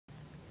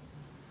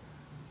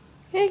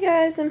Hey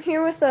guys, I'm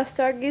here with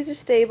Stargazer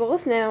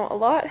Stables. Now, a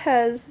lot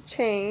has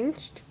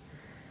changed.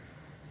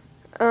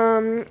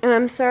 And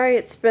I'm sorry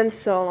it's been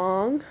so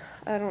long.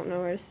 I don't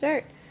know where to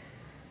start.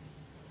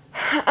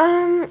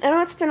 I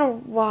know it's been a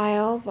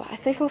while, but I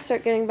think we'll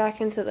start getting back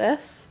into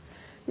this.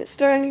 It's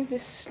starting to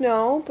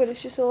snow, but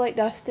it's just a light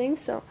dusting,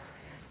 so,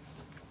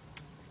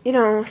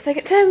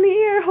 second time of the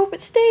year, hope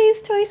it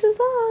stays twice as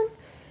long.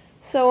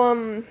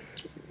 So,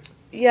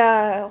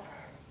 yeah, I'll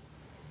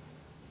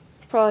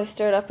probably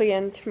start up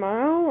again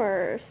tomorrow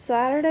or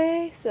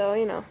Saturday, so,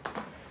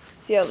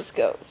 see how this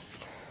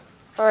goes.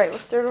 Alright, we'll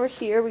start over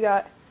here. We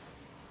got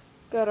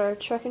our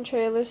truck and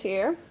trailers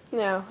here.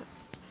 Now,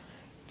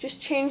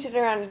 just changed it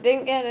around. I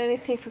didn't get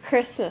anything for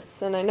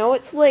Christmas, and I know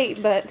it's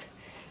late, but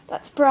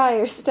that's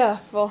Breyer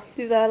stuff. I'll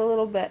do that a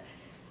little bit.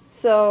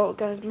 So,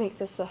 gotta make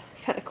this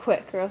kind of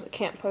quick, or else I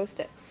can't post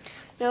it.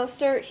 Now, let's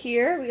start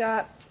here. We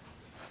got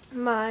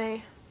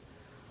my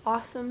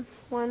awesome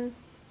one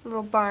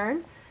little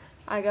barn.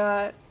 I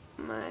got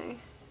my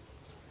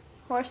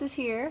horses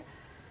here.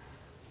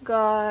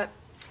 Got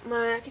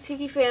my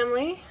Akatiki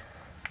family,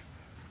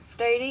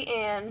 Brady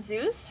and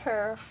Zeus,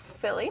 her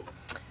filly.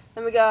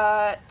 Then we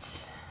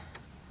got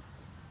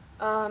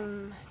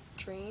can't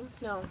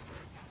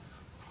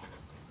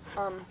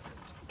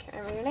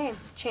remember your name.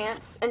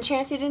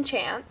 Enchanted and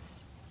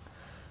Chance,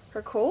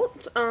 her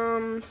colt.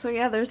 So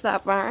yeah, there's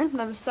that barn.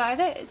 Then beside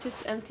it, it's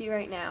just empty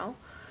right now.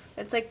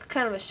 It's like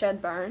kind of a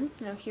shed barn.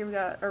 Now here we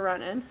got a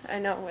run-in. I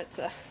know it's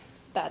a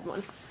bad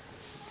one.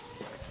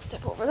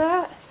 Step over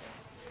that.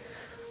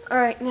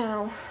 Alright,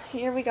 now,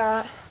 here we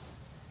got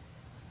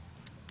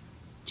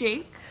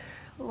Jake,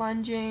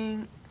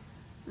 lunging,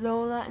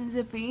 Lola, and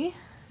Zippy.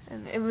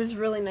 And it was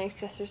really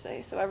nice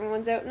yesterday, so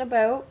everyone's out and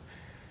about.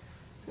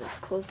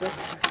 Close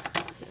this.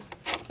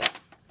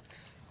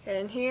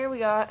 And here we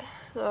got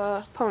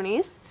the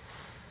ponies.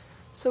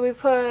 So we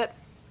got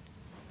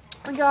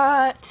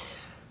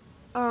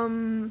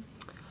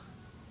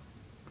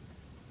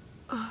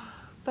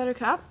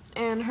Buttercup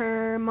and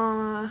her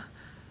mama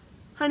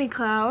Honey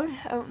Cloud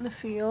out in the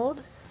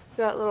field. We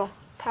got little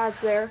pads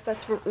there.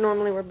 That's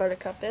normally where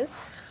Buttercup is.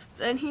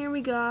 Then here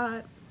we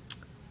got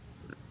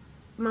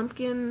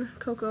Mumpkin,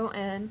 Coco,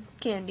 and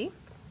Candy.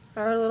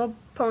 Our little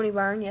pony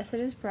barn. Yes, it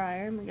is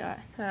Breyer, and we got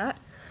that.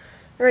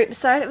 Right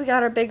beside it, we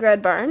got our big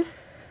red barn.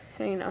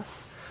 And,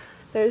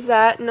 there's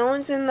that. No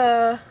one's in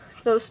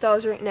those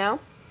stalls right now.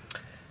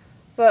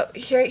 But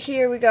right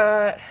here we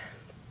got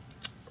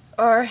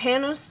our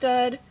Hano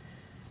stud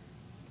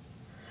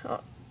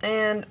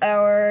and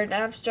our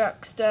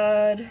Knabstruck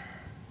stud.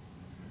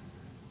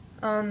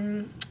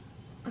 I'm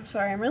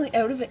sorry, I'm really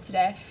out of it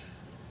today.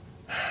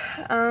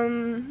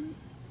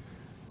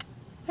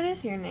 What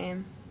is your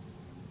name?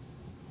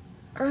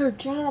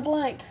 John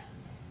Blank.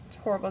 It's a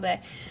horrible day.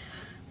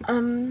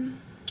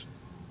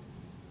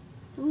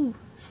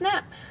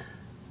 Snap.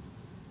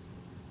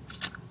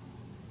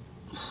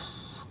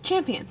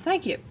 Champion,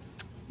 thank you.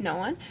 No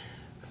one.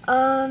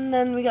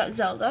 Then we got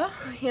Zelda.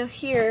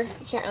 Here,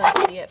 you can't really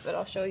see it, but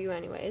I'll show you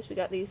anyways. We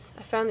got these,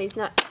 I found these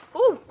nuts.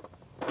 Ooh!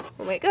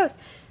 Away it goes.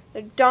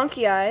 They're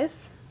donkey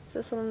eyes. Is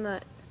this one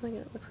that, look,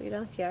 it looks like a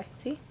donkey eye.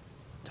 See?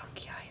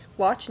 Donkey eyes.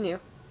 Watching you.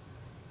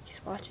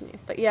 He's watching you.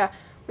 But yeah,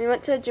 we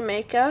went to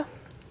Jamaica,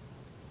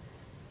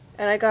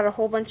 and I got a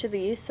whole bunch of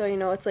these, so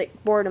it's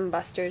like boredom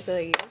busters that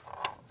I use.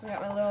 We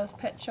got my little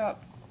Pet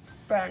Shop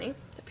brownie.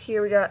 Up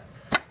here we got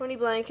 20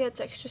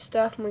 blankets, extra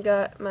stuff, and we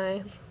got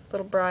my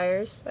little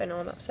Breyers. I know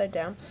I'm upside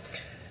down.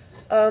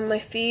 My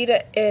feed,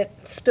 it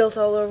spilt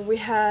all over. We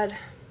had,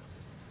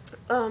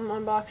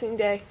 on Boxing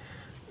Day,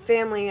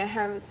 family I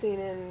haven't seen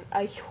in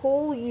a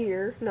whole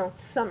year. No,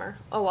 summer.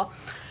 Oh well.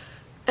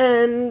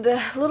 And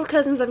little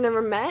cousins I've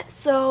never met,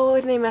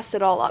 so they messed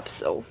it all up,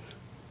 so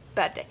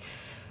bad day.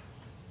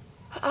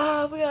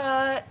 We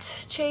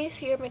got Chase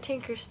here, my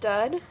Tinker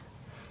stud,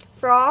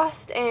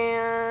 Frost,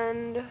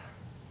 and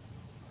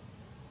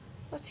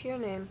what's your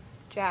name?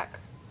 Jack.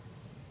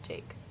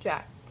 I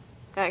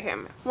can't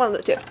remember. One of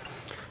the two.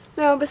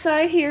 Now,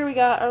 beside here, we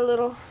got our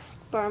little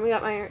barn. We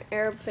got my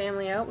Arab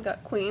family out. We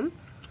got Queen,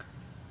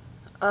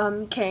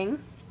 King,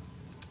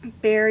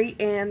 Barry,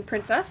 and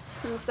Princess.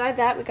 And beside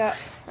that, we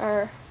got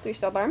our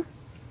 3-stall barn.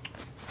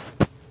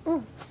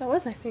 Oh, that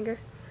was my finger.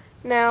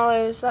 Now,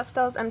 that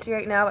stall's empty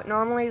right now, but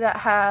normally that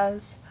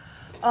has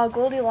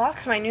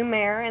Goldilocks, my new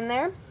mare, in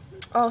there.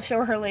 I'll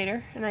show her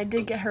later, and I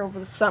did get her over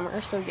the summer,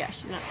 so yeah,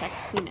 she's not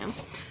technically new.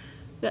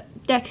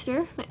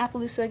 Dexter, my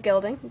Appaloosa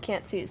gelding. You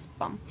can't see his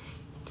bum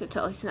to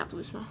tell he's an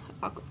Appaloosa.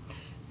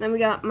 Then we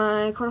got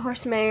my quarter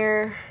horse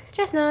mare,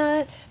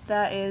 Chestnut.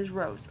 That is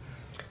Rose.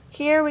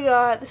 Here we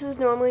got, this is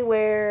normally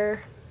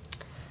where,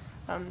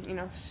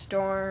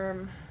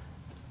 Storm,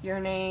 Your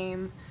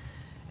Name,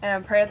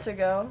 and Prancer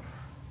go.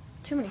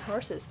 Too many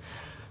horses.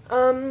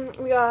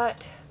 We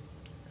got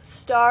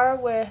Star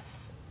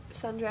with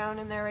Sundrown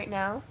in there right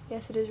now.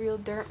 Yes, it is real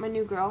dirt. My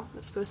new girl.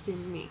 That's supposed to be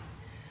me.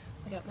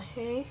 I got my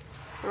hay.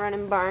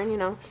 Running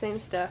barn, same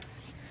stuff.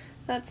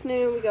 That's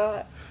new. We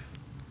got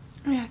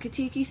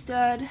Akatiki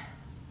stud.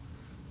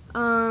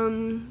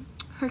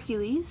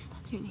 Hercules,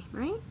 that's your name,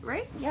 right?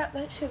 Right? Yeah,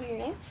 that should be your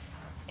name.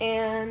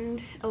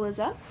 And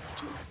Eliza.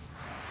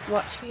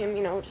 Watching him,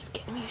 you know, just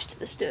getting used to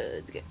the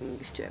studs, getting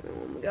used to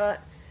everyone. We got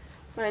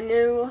my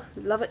new,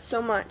 love it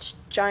so much,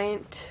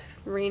 giant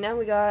Rena.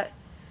 We got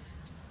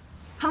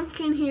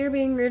Pumpkin here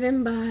being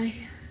ridden by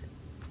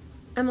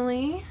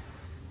Emily.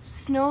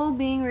 Snow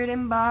being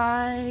ridden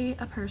by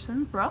a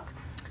person, Brooke.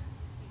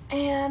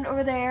 And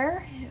over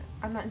there,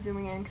 I'm not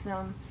zooming in because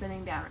I'm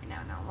sitting down right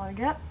now. Now I want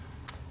to get up.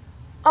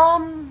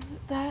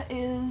 That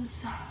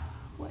is,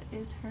 what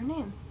is her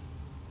name?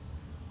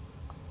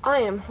 I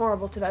am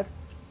horrible today.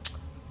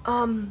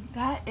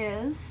 That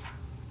is,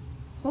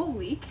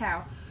 holy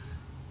cow.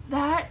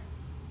 That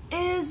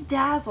is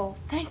Dazzle.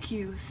 Thank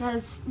you,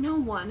 says no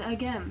one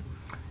again.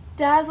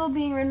 Dazzle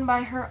being ridden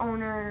by her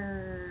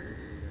owner.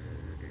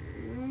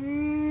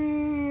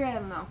 I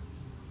don't know.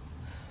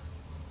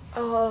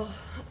 Oh,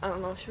 I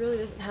don't know. She really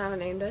doesn't have a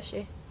name, does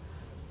she?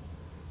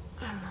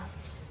 I don't know.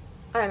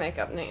 I make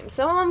up names.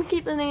 Some of them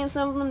keep the name,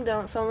 some of them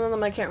don't. Some of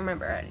them I can't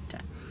remember at any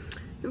time.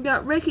 We've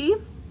got Ricky,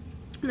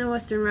 the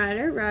Western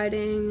Rider,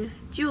 riding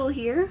Jewel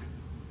here.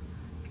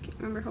 I can't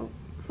remember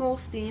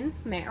Holstein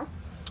mare.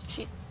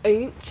 She's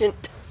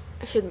ancient.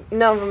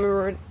 None of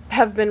them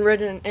have been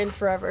ridden in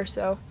forever,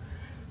 so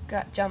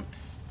got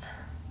jumps.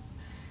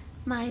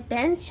 My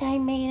bench I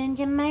made in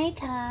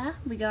Jamaica.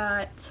 We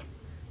got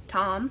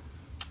Tom.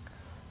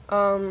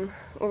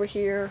 Over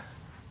here,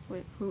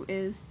 wait, who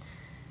is?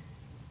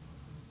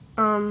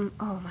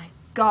 Oh my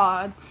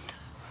God,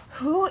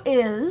 who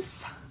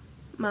is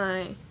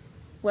my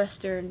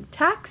Western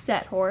tack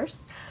set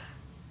horse?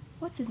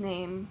 What's his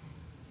name?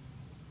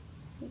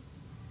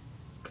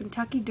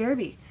 Kentucky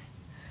Derby.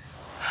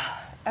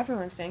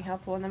 Everyone's being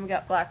helpful, and then we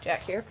got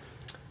Blackjack here.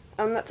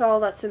 That's all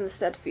that's in the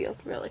stud field,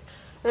 really.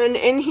 And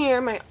in here,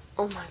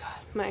 oh my God,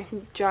 my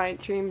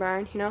giant dream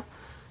barn, you know.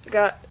 I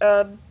got,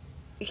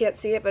 you can't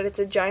see it, but it's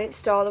a giant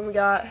stall. Then we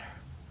got,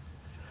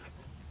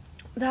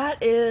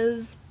 that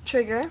is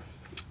Trigger,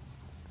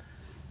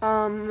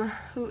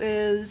 who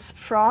is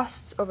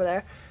Frost's over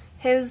there.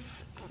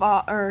 His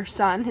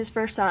son, his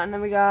first son. Then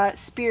we got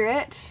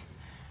Spirit,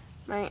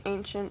 my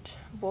ancient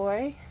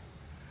boy.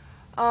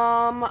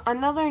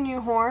 Another new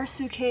horse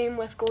who came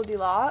with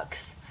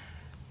Goldilocks.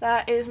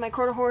 That is my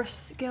quarter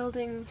horse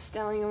gelding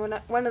stallion,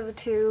 one of the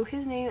two.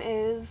 His name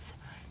is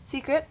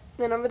Secret.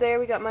 Then over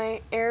there we got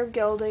my Arab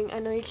gelding. I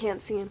know you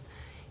can't see him.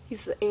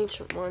 He's the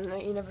ancient one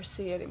that you never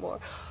see anymore.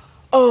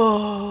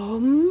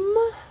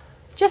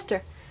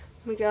 Jester.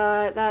 We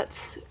got,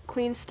 that's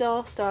Queen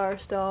Stall, Star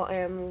Stall,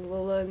 and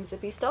Lula and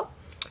Zippy Stall.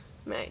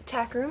 My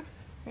tack room,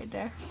 right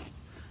there.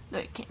 No,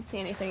 you can't see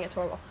anything, it's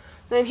horrible.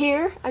 Then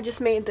here, I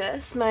just made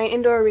this, my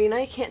indoor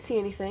arena, you can't see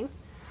anything.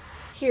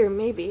 Here,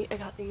 maybe, I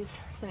got these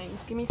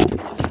things. Give me a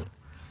second.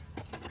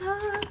 La,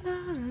 la,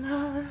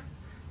 la.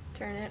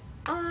 Turn it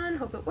on,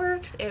 hope it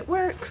works. It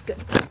works, good.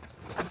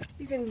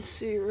 You can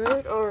see,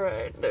 right?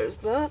 Alright, there's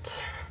that.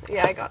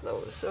 Yeah, I got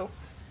those, so,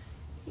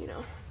 you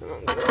know,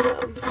 I'm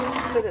gonna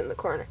put it in the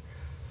corner.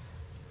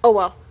 Oh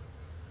well.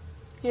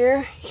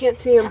 Here, you can't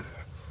see them.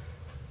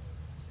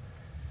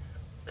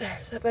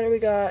 There's that better. We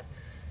got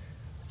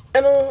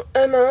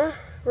Emma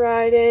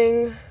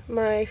riding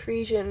my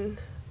Frisian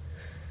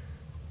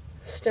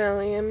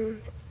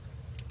stallion,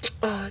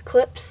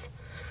 Clips.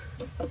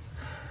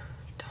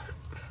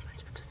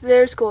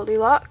 There's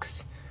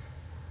Goldilocks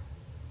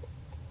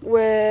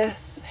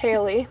with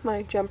Haley,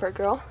 my jumper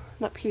girl.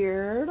 And up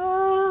here,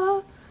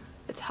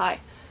 it's high.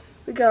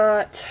 We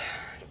got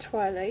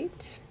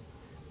Twilight,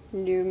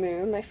 New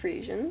Moon, my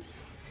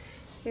Frisians.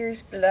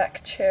 Here's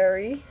Black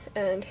Cherry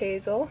and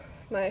Hazel,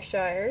 my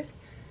Shires.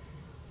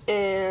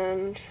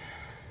 And,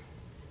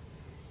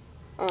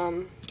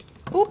 oh,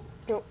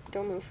 nope,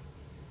 don't move.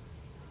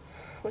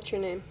 What's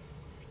your name?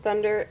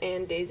 Thunder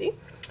and Daisy,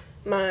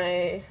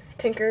 my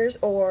Tinkers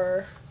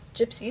or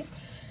Gypsies.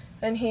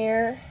 Then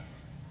here,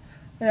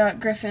 we got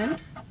Griffin,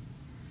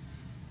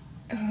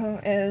 who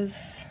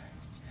is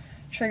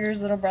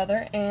Trigger's little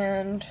brother,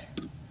 and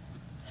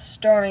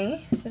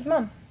Stormy, his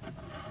mom.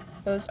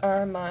 Those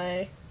are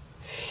my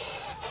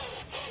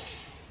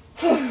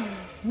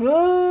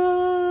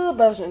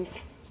Belgians.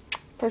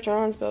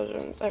 Percherons,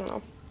 Belgians, I don't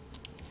know.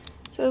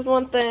 Says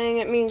one thing,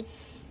 it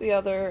means the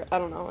other, I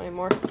don't know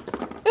anymore.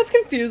 It's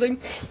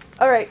confusing.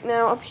 Alright,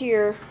 now up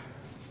here,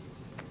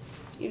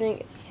 you didn't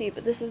get to see,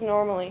 but this is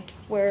normally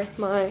where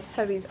my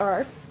heavies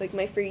are, like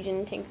my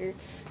Frisian, Tinker,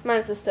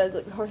 minus the studs,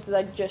 like the horses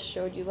I just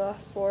showed you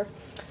last four.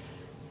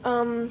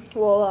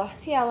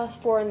 Yeah,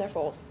 last four in their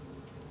foals.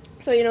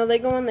 So, you know, they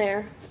go in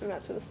there, and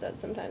that's where the studs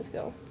sometimes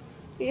go.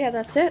 Yeah,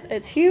 that's it.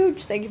 It's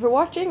huge. Thank you for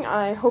watching.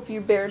 I hope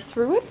you bared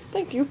through it.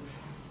 Thank you.